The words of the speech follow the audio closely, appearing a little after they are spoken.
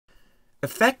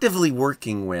Effectively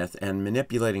working with and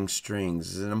manipulating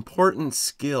strings is an important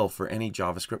skill for any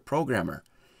JavaScript programmer.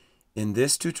 In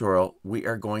this tutorial, we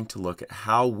are going to look at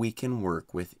how we can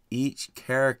work with each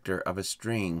character of a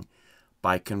string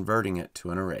by converting it to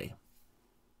an array.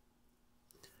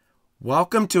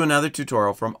 Welcome to another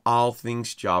tutorial from All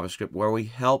Things JavaScript, where we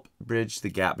help bridge the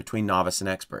gap between novice and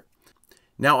expert.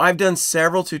 Now, I've done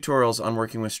several tutorials on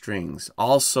working with strings,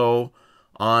 also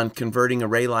on converting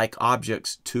array-like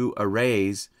objects to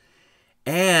arrays,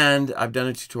 and I've done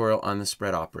a tutorial on the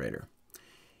spread operator.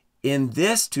 In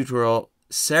this tutorial,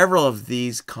 several of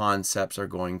these concepts are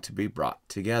going to be brought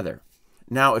together.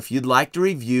 Now, if you'd like to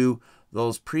review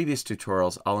those previous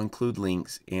tutorials, I'll include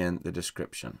links in the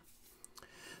description.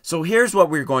 So here's what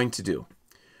we're going to do.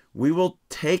 We will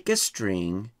take a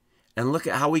string and look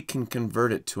at how we can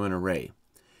convert it to an array.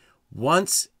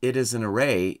 Once it is an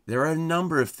array, there are a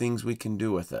number of things we can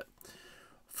do with it.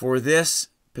 For this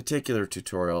particular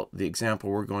tutorial, the example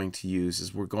we're going to use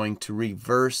is we're going to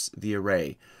reverse the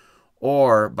array.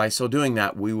 Or by so doing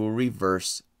that, we will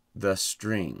reverse the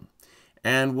string.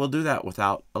 And we'll do that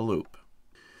without a loop.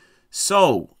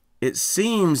 So it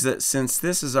seems that since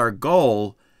this is our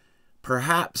goal,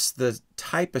 perhaps the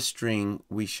type of string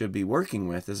we should be working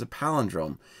with is a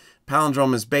palindrome.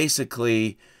 Palindrome is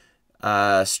basically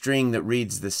a string that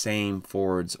reads the same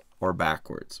forwards or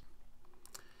backwards.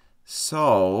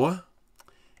 So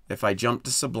if I jump to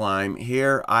Sublime,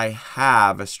 here I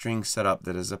have a string set up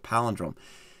that is a palindrome.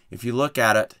 If you look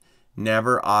at it,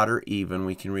 never, odd, or even,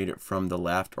 we can read it from the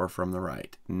left or from the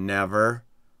right. Never,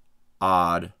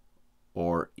 odd,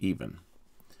 or even.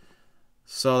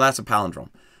 So that's a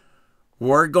palindrome.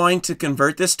 We're going to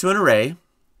convert this to an array,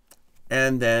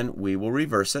 and then we will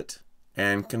reverse it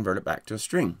and convert it back to a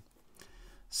string.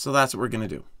 So that's what we're going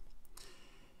to do.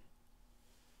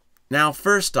 Now,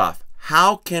 first off,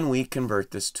 how can we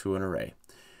convert this to an array?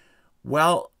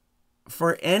 Well,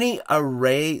 for any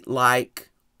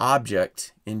array-like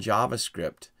object in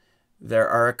JavaScript, there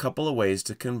are a couple of ways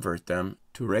to convert them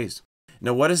to arrays.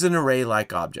 Now, what is an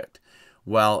array-like object?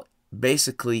 Well,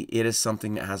 basically, it is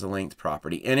something that has a length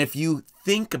property. And if you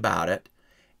think about it,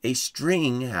 a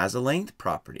string has a length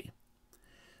property.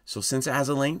 So since it has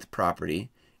a length property,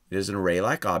 it is an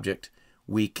array-like object,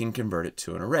 we can convert it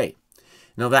to an array.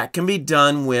 Now that can be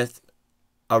done with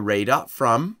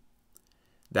Array.from.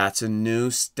 That's a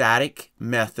new static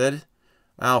method.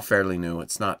 Well, fairly new.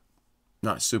 It's not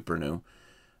super new.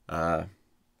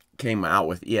 Came out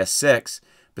with ES6.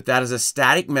 But that is a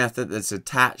static method that's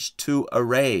attached to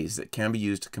arrays that can be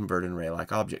used to convert an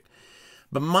array-like object.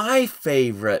 But my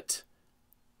favorite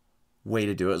way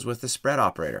to do it is with the spread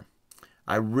operator.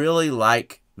 I really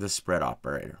like the spread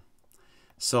operator.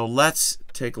 So let's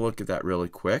take a look at that really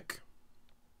quick.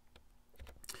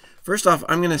 First off,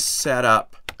 I'm going to set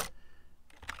up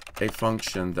a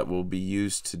function that will be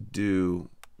used to do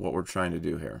what we're trying to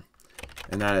do here.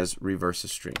 And that is reverse a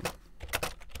string.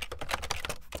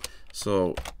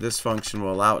 So this function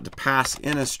will allow it to pass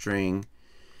in a string,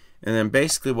 and then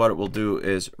basically what it will do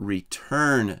is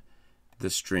return the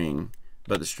string,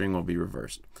 but the string will be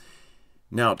reversed.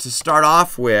 Now to start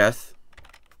off with,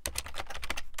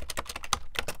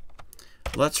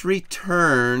 let's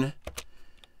return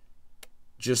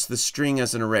just the string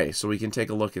as an array so we can take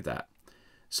a look at that.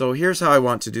 So here's how I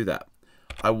want to do that.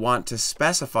 I want to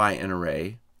specify an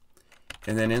array,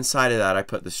 and then inside of that I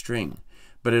put the string.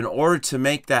 But in order to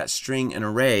make that string an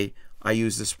array, I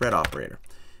use the spread operator,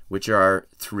 which are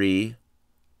 3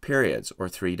 periods or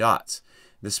 3 dots.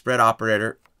 The spread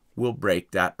operator will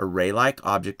break that array-like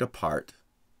object apart.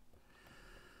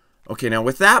 Okay, now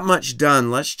with that much done,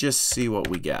 let's just see what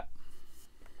we get.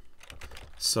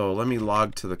 So let me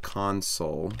log to the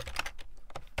console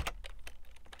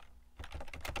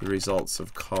the results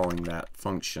of calling that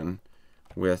function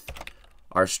with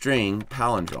our string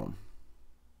palindrome.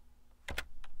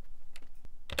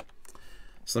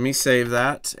 So let me save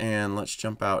that, and let's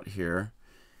jump out here,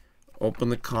 open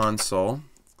the console,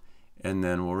 and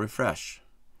then we'll refresh.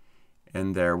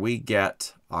 And there we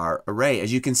get our array.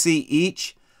 As you can see,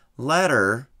 each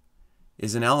letter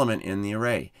is an element in the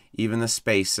array, even the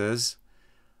spaces.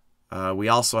 We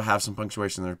also have some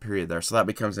punctuation in the period there, so that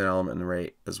becomes an element in the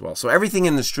array as well. So everything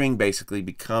in the string basically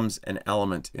becomes an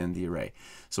element in the array.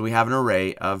 So we have an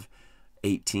array of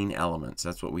 18 elements.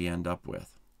 That's what we end up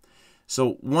with.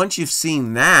 So once you've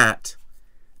seen that,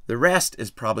 the rest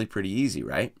is probably pretty easy,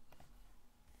 right?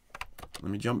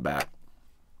 Let me jump back.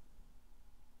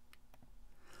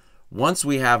 Once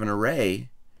we have an array,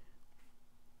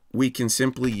 we can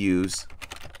simply use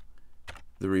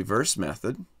the reverse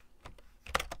method.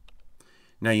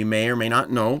 Now you may or may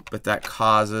not know, but that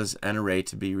causes an array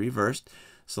to be reversed.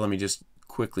 So let me just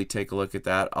quickly take a look at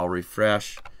that. I'll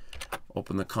refresh,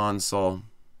 open the console.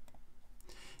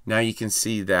 Now you can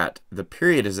see that the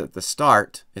period is at the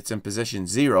start. It's in position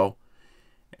 0.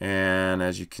 And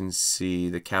as you can see,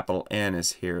 the capital N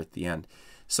is here at the end.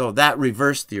 So that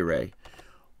reversed the array.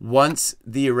 Once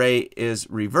the array is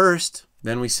reversed,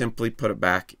 then we simply put it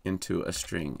back into a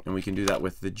string. And we can do that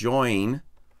with the join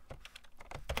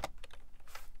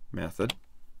method.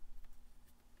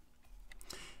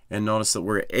 And notice that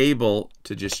we're able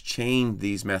to just chain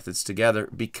these methods together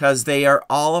because they are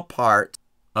all a part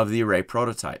of the array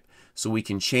prototype. So we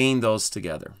can chain those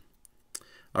together.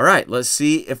 All right, let's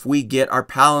see if we get our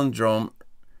palindrome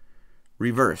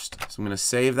reversed. So I'm going to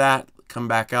save that, come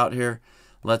back out here.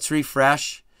 Let's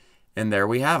refresh, and there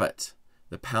we have it.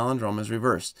 The palindrome is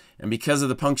reversed. And because of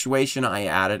the punctuation I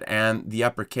added and the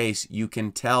uppercase, you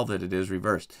can tell that it is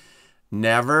reversed.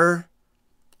 Never,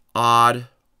 odd,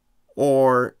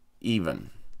 or even.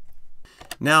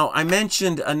 Now, I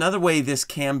mentioned another way this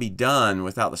can be done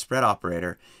without the spread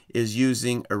operator is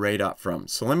using Array.from.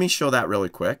 So let me show that really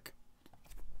quick.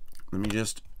 Let me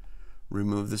just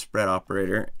remove the spread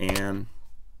operator and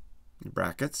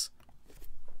brackets.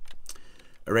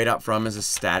 Array.from is a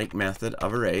static method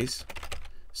of arrays.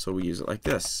 So we use it like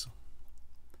this.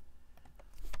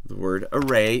 The word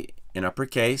array in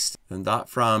uppercase, then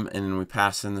 .from, and then we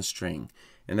pass in the string.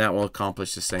 And that will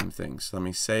accomplish the same thing. So let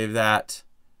me save that,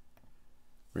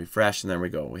 refresh, and there we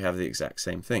go. We have the exact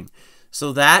same thing.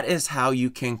 So that is how you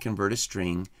can convert a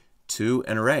string to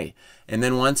an array. And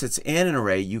then once it's in an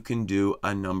array, you can do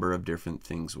a number of different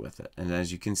things with it. And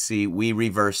as you can see, we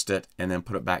reversed it and then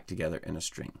put it back together in a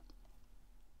string.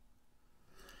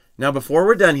 Now before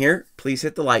we're done here, please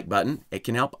hit the like button. It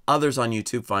can help others on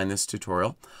YouTube find this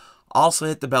tutorial. Also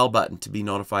hit the bell button to be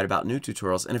notified about new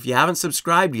tutorials. And if you haven't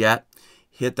subscribed yet,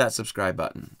 hit that subscribe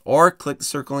button. Or click the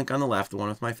circle link on the left, the one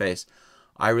with my face.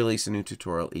 I release a new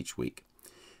tutorial each week.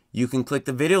 You can click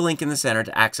the video link in the center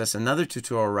to access another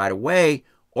tutorial right away,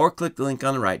 or click the link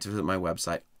on the right to visit my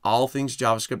website,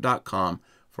 allthingsjavascript.com,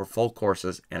 for full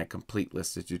courses and a complete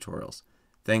list of tutorials.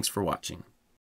 Thanks for watching.